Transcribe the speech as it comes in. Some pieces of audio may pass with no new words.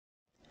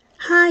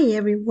Hi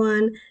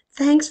everyone,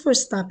 thanks for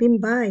stopping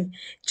by.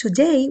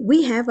 Today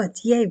we have a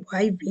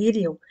DIY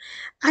video.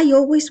 I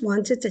always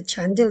wanted a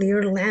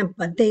chandelier lamp,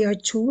 but they are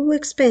too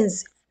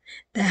expensive.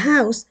 The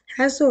house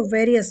has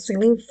already a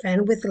ceiling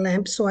fan with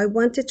lamps, so I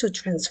wanted to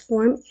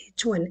transform it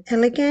to an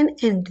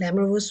elegant and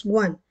glamorous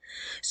one.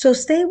 So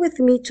stay with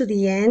me to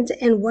the end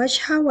and watch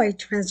how I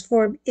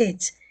transform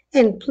it.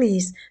 And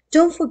please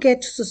don't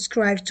forget to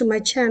subscribe to my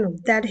channel.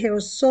 That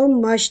helps so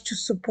much to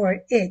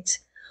support it.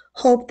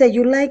 Hope that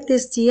you like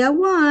this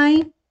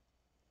DIY.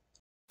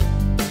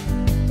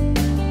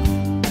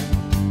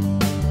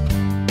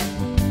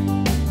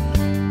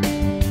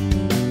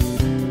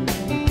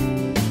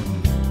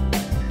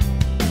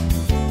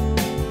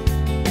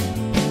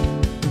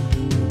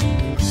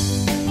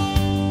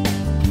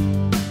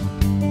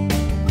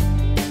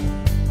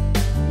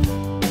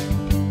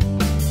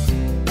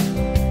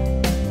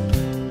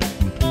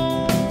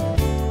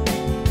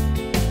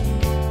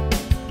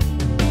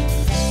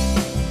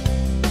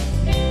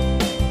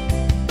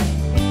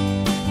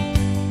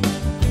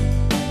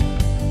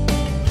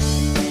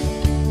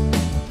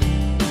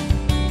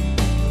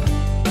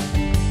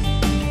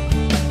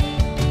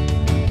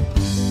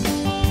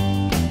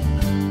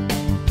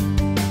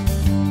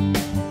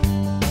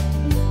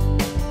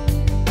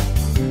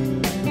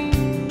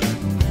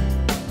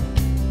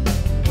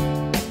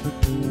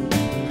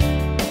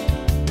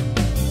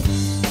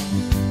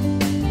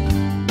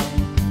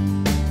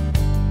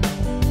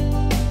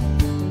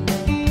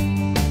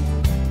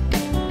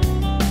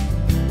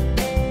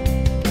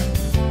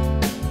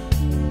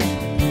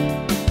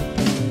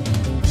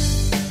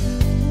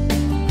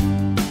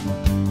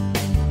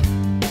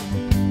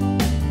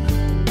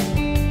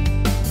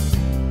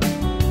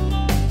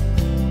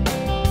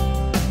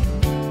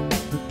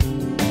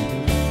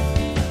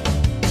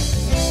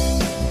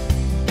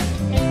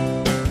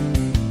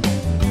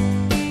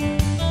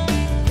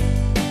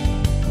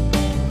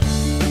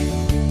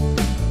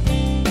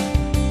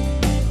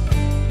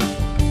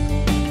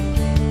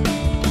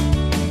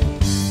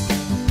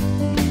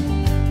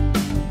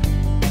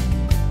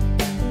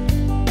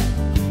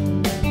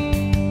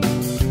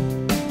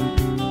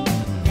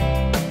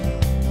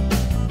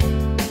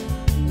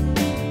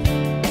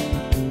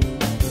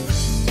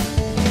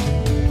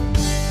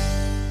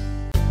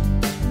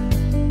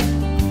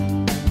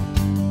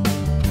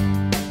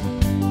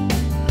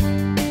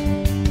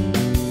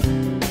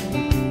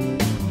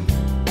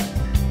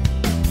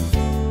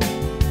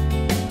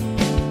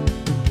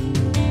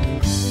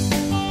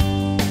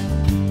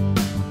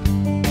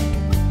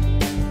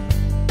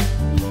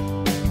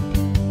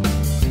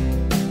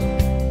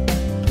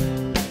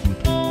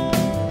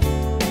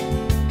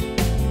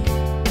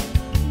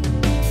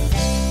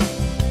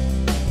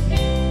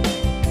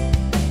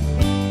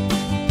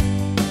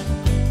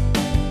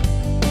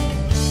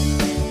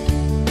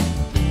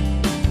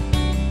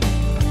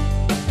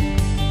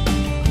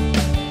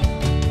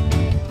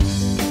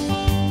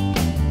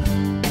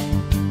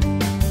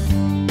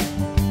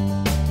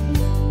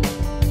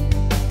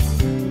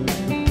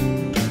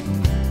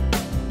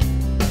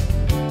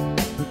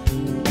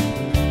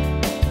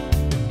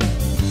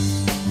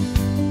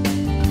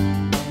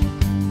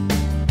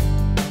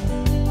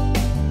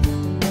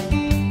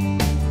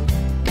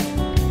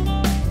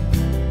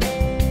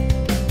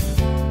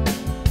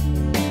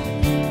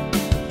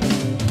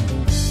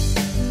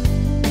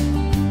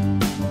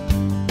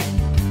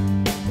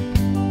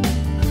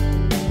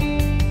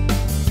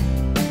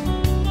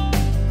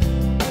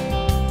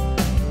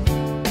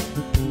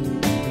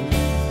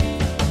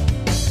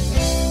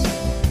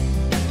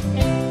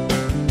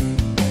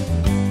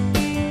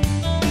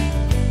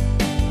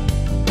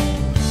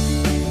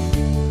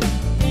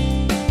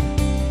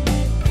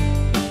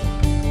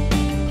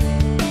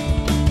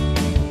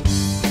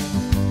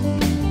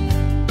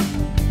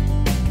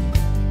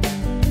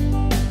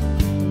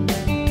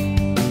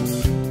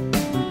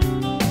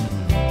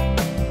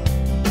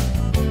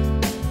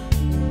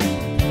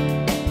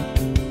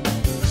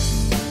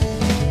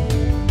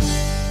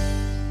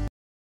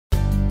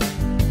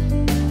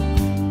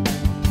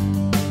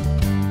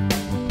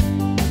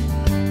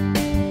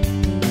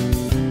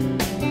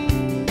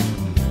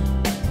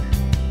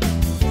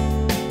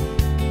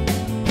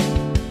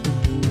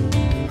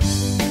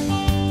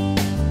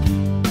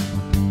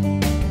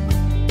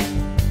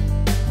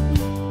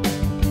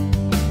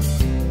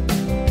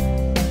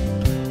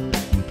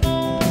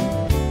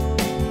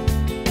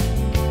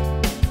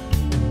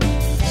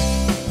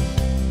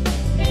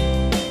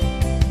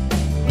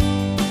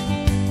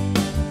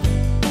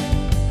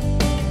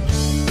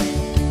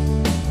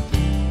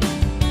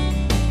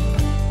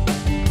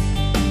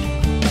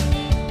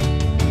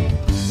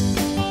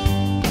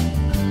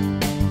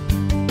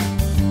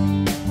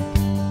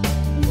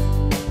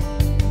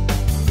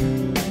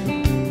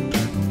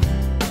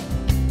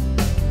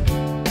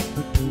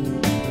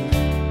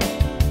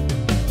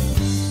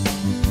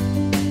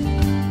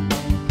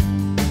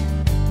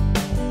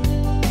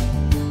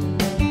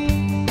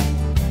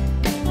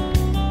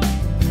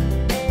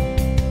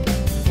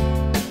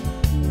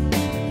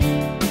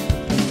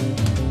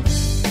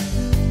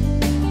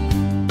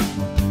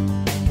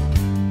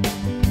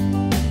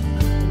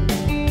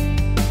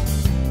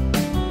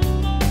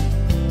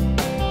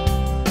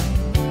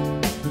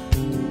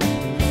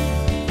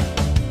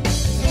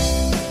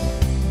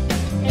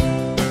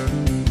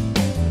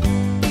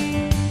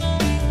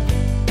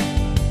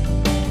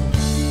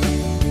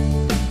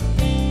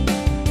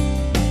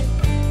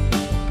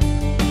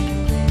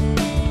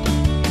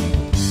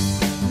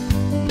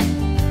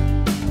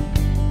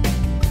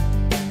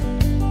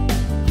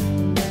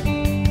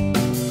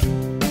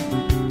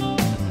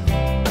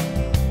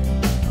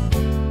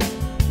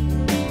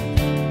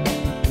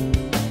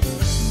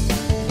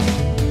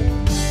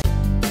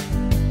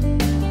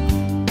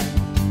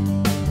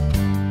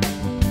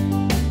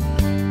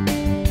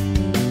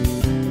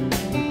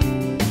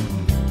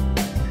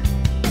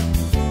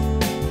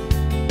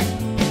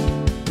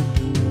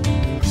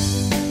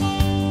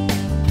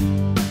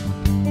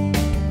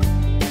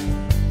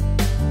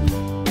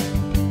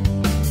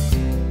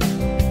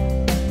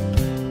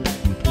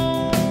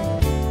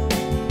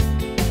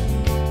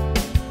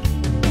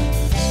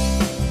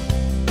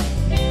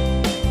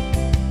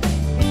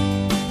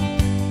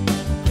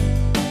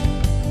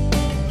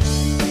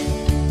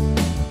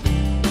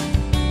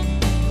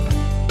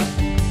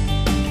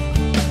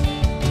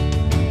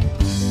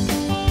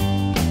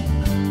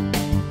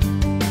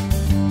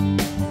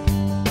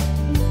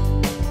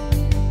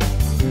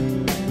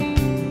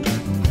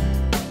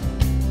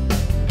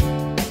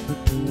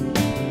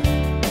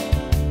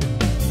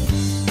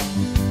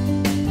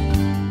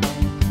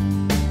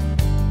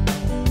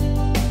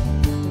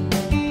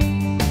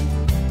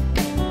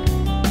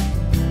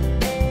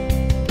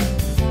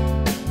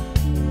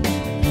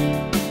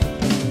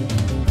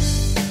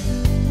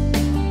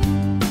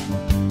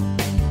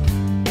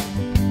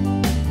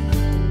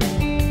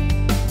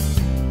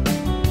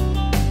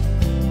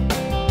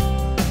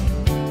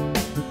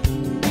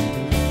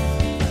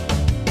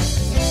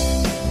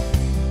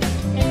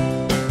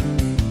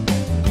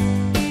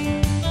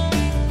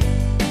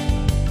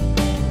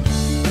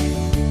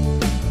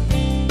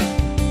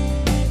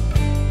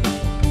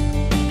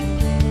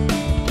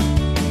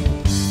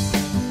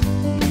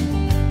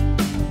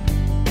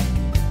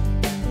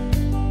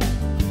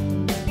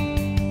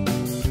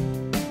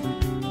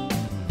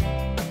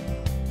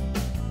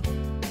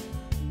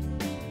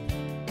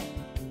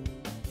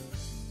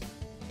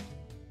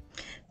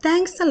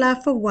 Thanks a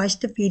lot for watching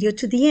the video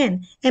to the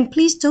end, and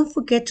please don't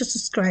forget to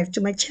subscribe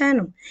to my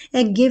channel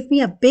and give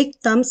me a big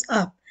thumbs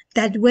up.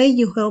 That way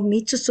you help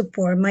me to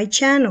support my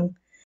channel.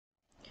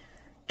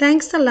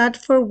 Thanks a lot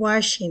for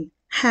watching.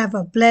 Have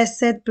a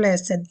blessed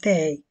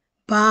day.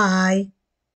 Bye.